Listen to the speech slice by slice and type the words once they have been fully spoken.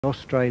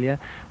Australia,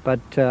 but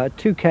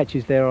two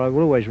catches there I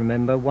will always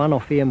remember. One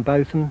off Ian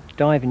Botham,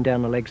 diving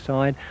down the leg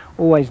side.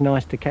 Always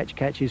nice to catch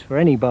catches for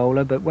any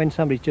bowler, but when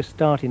somebody's just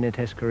starting their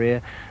Test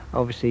career,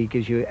 obviously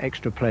gives you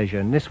extra pleasure.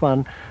 And this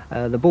one,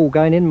 the ball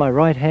going in my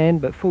right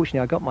hand, but fortunately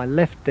I got my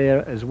left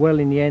there as well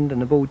in the end,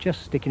 and the ball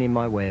just sticking in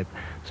my web.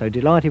 So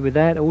delighted with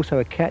that. Also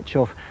a catch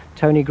off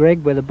Tony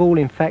Gregg, where the ball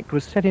in fact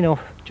was setting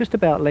off just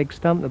about leg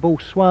stump. The ball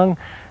swung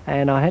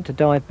and I had to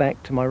dive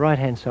back to my right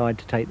hand side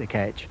to take the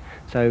catch.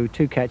 So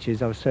two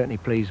catches I was certainly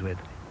pleased with.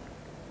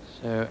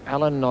 So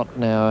Alan Knott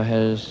now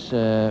has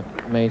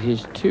made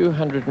his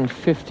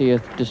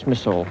 250th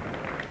dismissal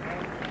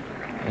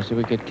as a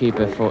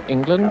wicket-keeper for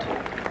England.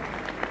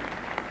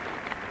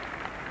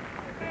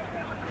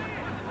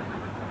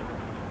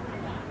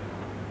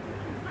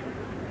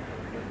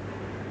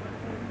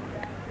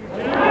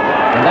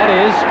 And that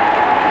is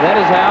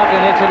out,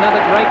 and it's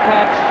another great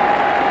catch.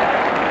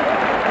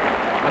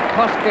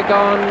 McCosker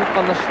gone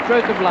on the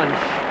stroke of lunch.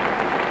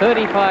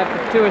 35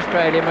 for 2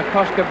 Australia.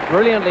 McCosker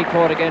brilliantly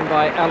caught again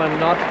by Alan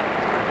Knott.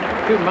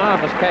 Two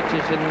marvellous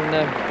catches in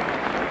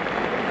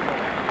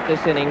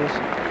this innings.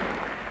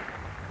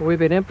 We've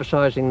been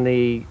emphasising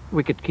the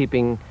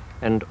wicket-keeping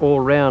and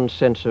all-round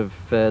sense of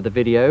the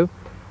video.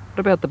 What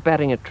about the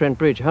batting at Trent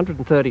Bridge?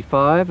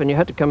 135, and you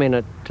had to come in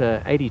at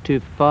 82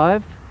 for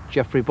 5.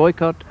 Geoffrey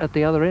Boycott at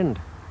the other end.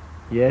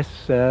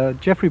 Yes,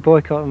 Geoffrey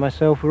Boycott and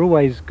myself were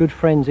always good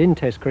friends in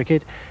Test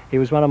cricket. He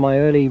was one of my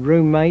early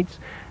roommates,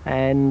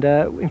 and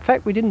in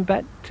fact we didn't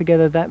bat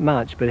together that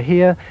much, but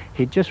here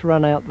he'd just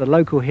run out the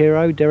local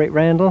hero, Derek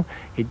Randall.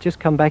 He'd just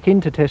come back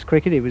into Test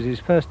cricket. It was his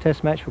first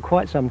Test match for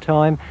quite some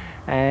time,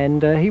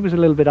 and he was a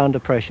little bit under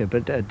pressure,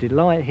 but a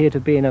delight here to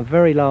be in a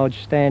very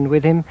large stand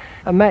with him.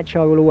 A match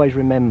I will always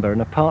remember,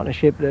 and a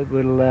partnership that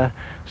will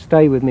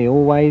stay with me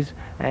always,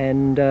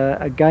 and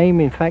a game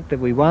in fact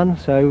that we won,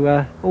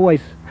 so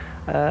always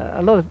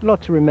a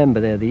lot to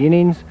remember there. The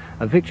innings,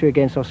 a victory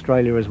against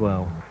Australia as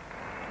well.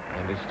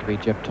 And it's to be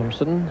Jeff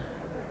Thompson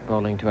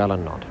bowling to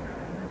Alan Knott.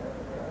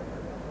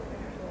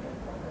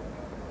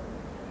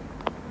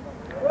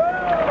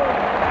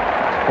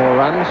 It's 4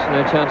 runs,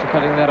 no chance of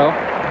cutting that off.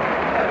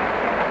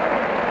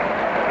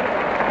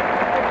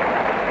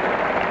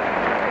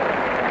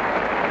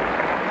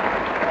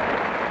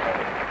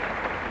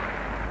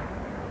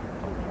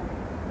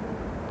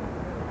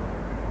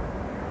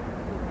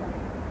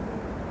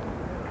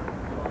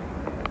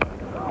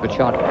 Good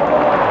shot.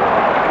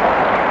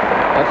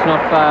 That's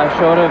not far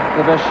short of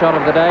the best shot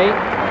of the day.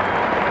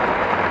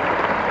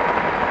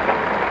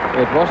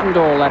 It wasn't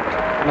all that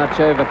much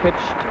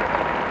over-pitched.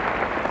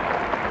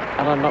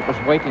 Alan Knott was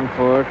waiting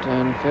for it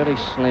and fairly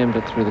slammed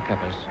it through the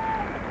covers.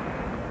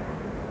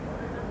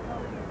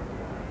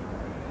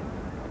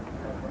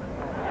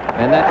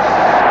 And that's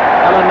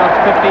Alan Knott's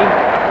 50.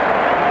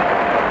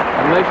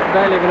 A most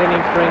valuable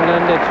innings for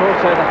England. It's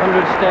also the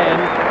 100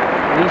 stand.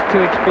 These two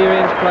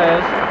experienced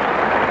players.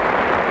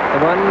 The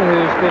one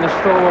who's been a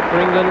stalwart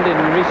for England in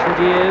recent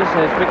years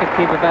as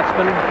wicket-keeper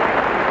batsman,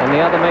 and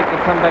the other making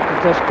a comeback to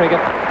Test cricket,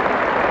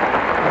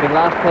 having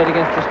last played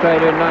against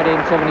Australia in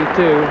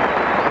 1972.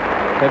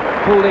 They've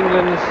pulled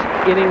England's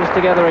innings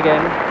together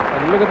again,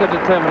 and look at the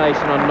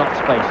determination on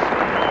Knott's face.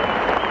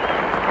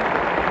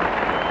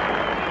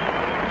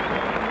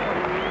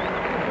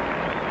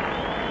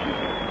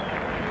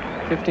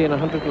 .50 and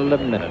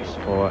 111 minutes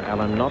for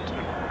Alan Knott.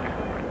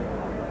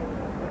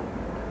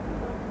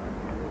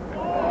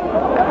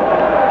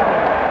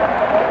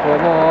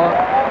 More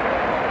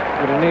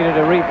would have needed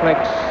a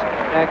reflex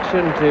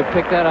action to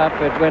pick that up.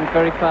 It went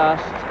very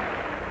fast.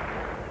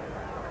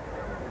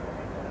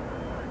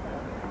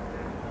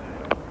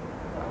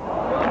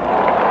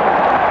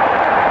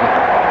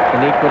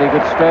 An equally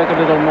good stroke, a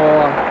little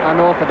more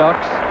unorthodox,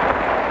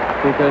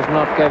 because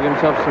Knott gave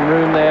himself some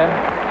room there.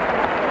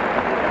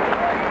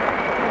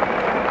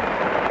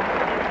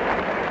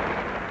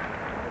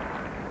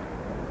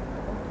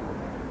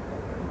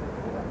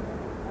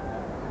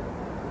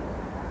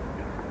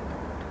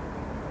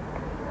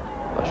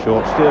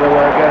 Short steal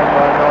away again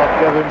by Knott,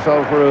 gave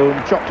himself room,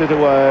 chopped it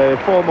away.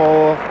 4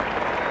 more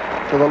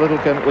to the little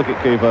Kent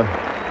wicketkeeper,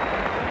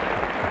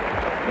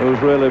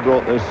 who's really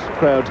brought this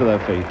crowd to their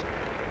feet.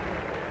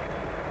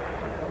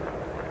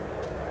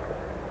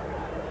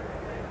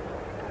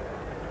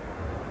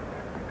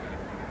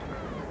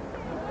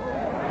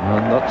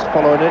 And Knott's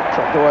following it,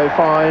 chopped away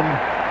fine,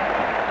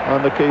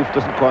 and the Keefe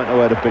doesn't quite know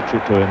where to pitch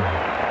it to him.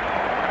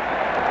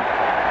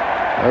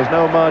 There's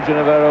no margin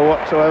of error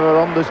whatsoever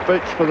on this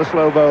pitch for the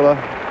slow bowler,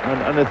 and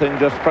anything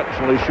just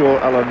fractionally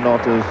short, Alan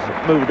Knott has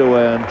moved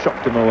away and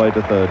chopped him away to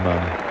third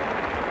man.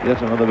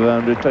 Yet another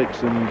boundary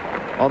takes him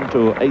on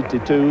to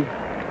 82. A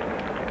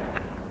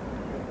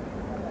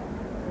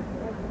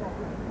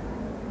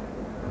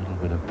little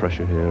bit of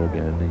pressure here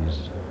again.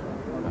 He's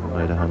never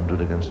made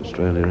 100 against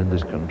Australia in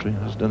this country,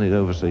 has done it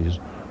overseas.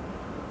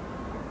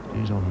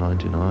 He's on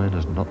 99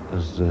 as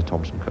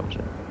Thompson comes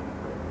in.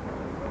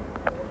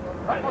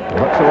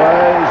 That's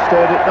away, he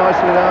steered it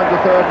nicely down to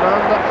third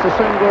man. That's the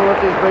single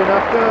that he's been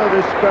after.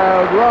 This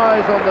crowd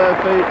rise on their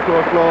feet to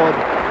applaud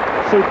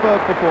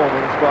superb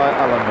performance by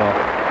Alan Knott.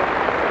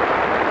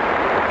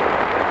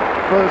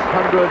 First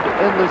 100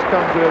 in this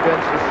country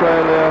against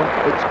Australia.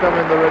 It's come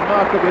in the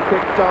remarkably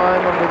quick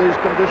time under these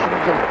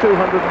conditions of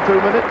 202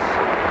 minutes.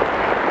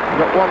 He's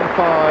got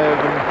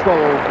 1-5 and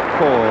 12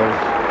 fours.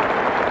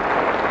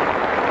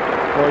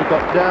 Well, he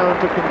got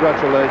down to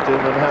congratulate him,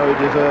 and how he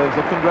deserves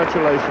the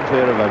congratulations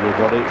here of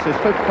everybody. It's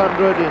his 5th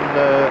 100 in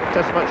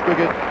Test match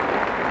cricket.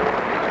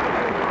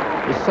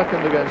 His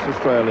second against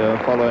Australia,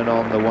 following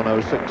on the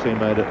 106 he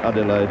made at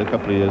Adelaide a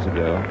couple of years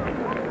ago.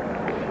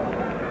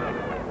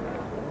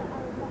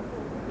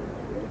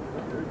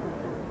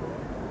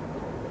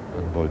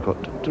 And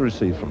Boycott to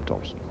receive from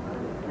Thompson.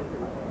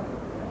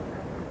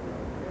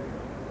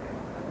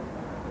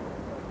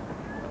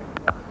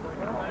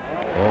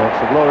 Oh,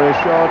 it's a glorious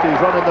shot.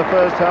 He's running the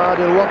first hard.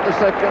 He'll want the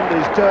second.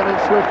 He's turning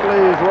swiftly.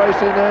 He's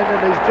racing in,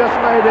 and he's just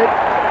made it.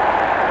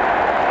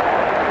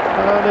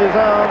 And his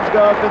arms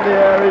go up in the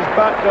air, his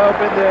back go up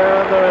in the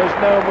air, and there is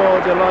no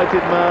more delighted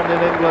man in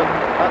England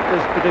at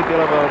this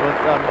particular moment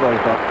than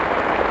Boycott.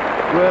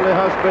 Really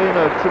has been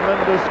a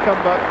tremendous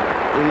comeback.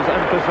 He's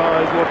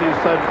emphasised what he's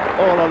said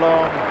all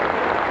along,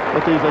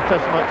 that he's a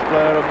test match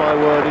player, and my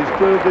word, he's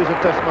proved he's a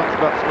test match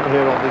batsman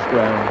here on this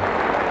ground.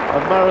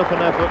 A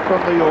marathon effort from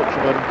the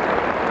Yorkshireman.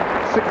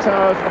 6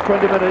 hours and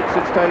 20 minutes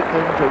it's taken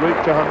him to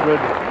reach 100.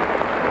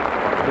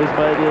 He's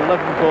made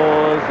 11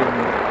 fours, and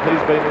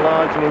he's been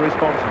largely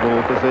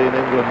responsible for seeing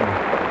England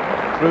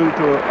through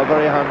to a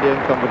very handy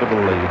and comfortable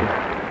lead.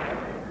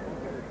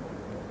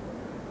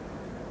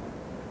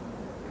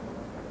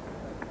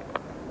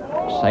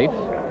 Safe,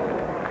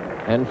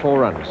 and 4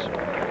 runs.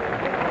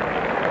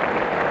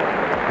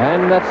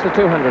 And that's the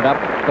 200 up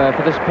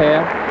for this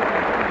pair.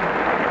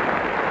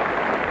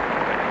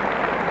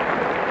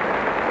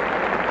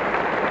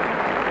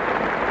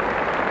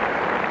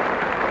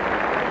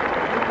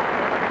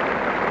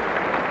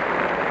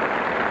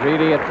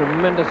 Really a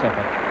tremendous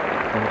effort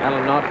from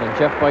Alan Knott and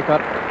Jeff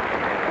Boycott.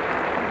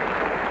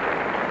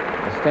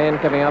 The stand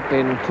coming up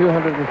in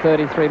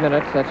 233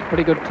 minutes. That's a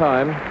pretty good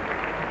time.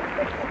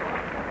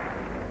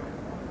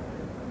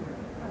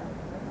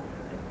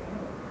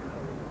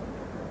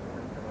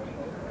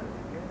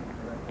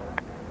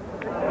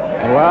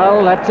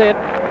 Well, that's it.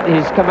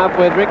 He's come up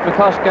with Rick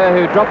McCosker,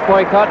 who dropped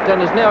Boycott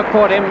and has now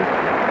caught him.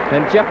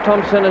 And Jeff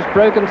Thompson has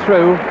broken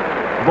through.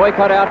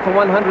 Boycott out for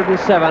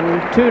 107,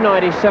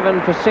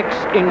 297 for 6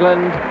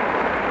 England,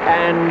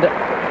 and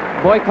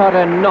Boycott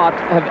and Knott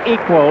have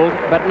equalled,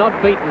 but not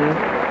beaten,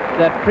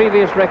 that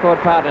previous record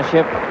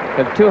partnership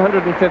of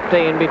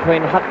 215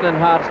 between Hutton and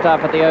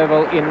Hardstaff at the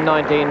Oval in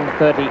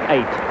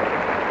 1938.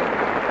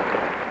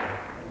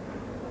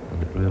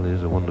 And it really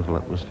is a wonderful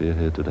atmosphere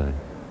here today.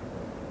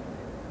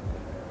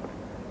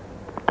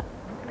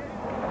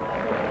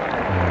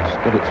 He's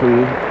got it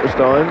through this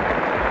time.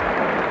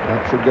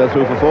 That should go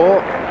through for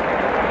 4.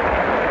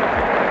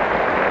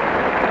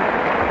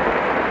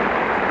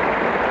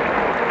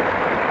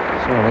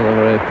 Another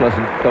very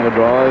pleasant cover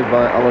drive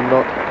by Alan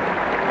Knott.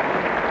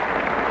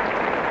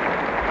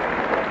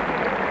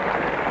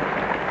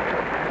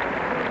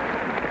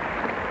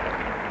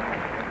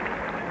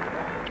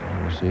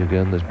 And we see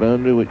again this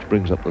boundary, which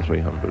brings up the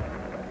 300.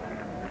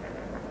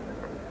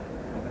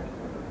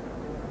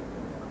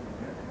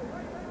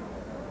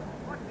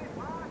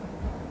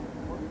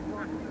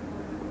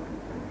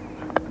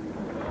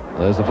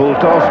 There's the full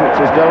toss, which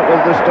is dealt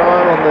with this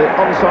time on the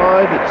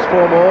onside. It's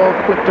 4 more,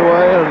 clipped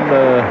away,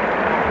 and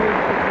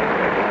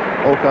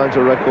all kinds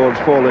of records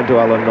fall into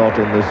Alan Knott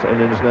in this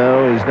innings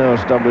now. He's now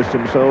established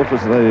himself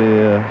as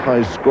the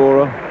high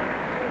scorer.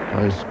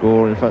 High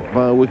score, in fact,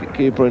 by a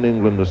wicket-keeper in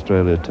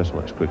England-Australia Test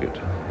match cricket.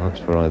 That's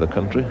for either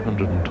country.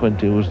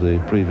 120 was the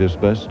previous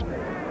best,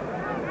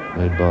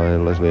 made by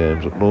Leslie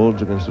Ames at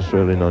Lord's against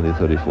Australia in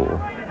 1934.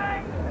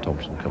 And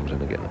Thompson comes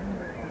in again.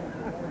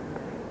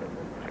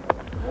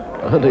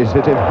 And he's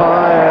hitting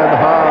high and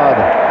hard,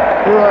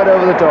 right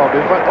over the top.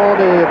 In fact,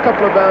 only a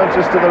couple of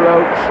bounces to the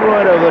ropes,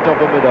 right over the top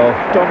of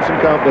mid-off. Thompson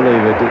can't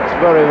believe it. It's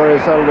very, very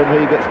seldom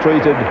he gets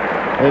treated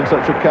in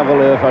such a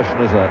cavalier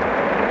fashion as that.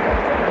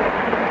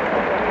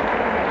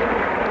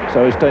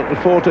 So he's taken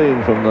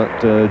 14 from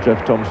that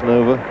Jeff Thompson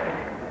over.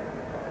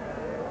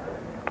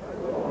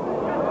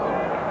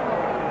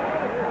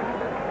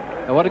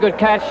 And what a good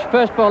catch.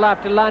 First ball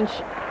after lunch.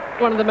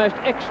 One of the most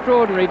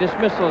extraordinary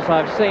dismissals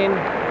I've seen.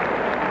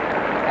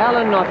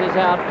 Alan Knott is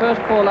out,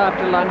 first ball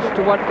after lunch,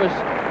 to what was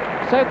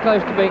so close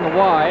to being a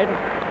wide.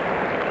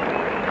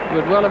 It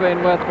would well have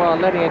been worthwhile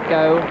letting it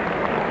go.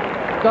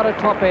 Got a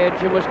top edge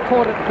and was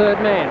caught at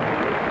third man.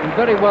 And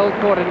very well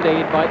caught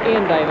indeed by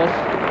Ian Davis.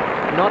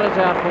 Knott is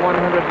out for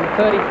 135,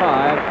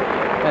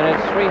 and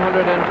it's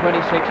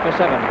 326 for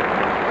 7.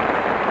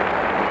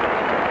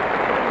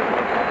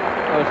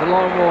 It was a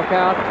long walk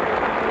out,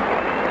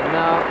 and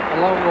now a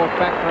long walk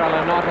back for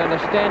Alan Knott, and a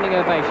standing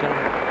ovation